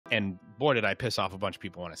And boy, did I piss off a bunch of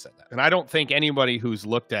people when I said that. And I don't think anybody who's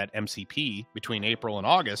looked at MCP between April and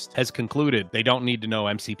August has concluded they don't need to know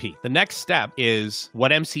MCP. The next step is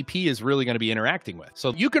what MCP is really going to be interacting with.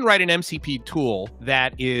 So you can write an MCP tool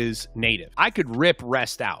that is native. I could rip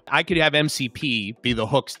REST out. I could have MCP be the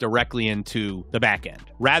hooks directly into the backend.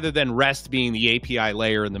 Rather than REST being the API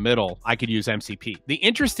layer in the middle, I could use MCP. The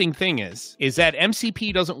interesting thing is that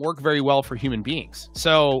MCP doesn't work very well for human beings.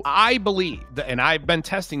 So I believe that, and I've been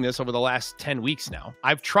testing this over the last 10 weeks now,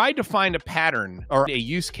 I've tried to find a pattern or a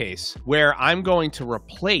use case where I'm going to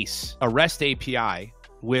replace a REST API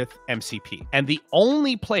with MCP. And the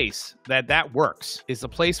only place that works is the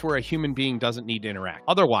place where a human being doesn't need to interact.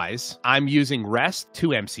 Otherwise, I'm using REST to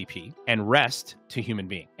MCP and REST to human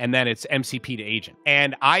being. And then it's MCP to agent.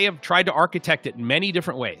 And I have tried to architect it many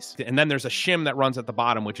different ways. And then there's a shim that runs at the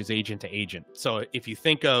bottom, which is agent to agent. So if you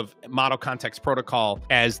think of Model Context Protocol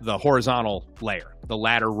as the horizontal layer, the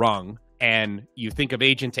ladder rung, and you think of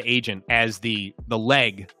agent to agent as the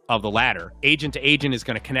leg of the ladder. Agent to agent is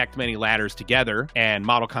going to connect many ladders together, and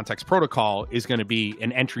Model Context Protocol is going to be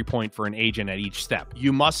an entry point for an agent at each step.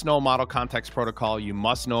 You must know Model Context Protocol. You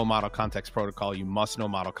must know Model Context Protocol. You must know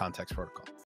Model Context Protocol.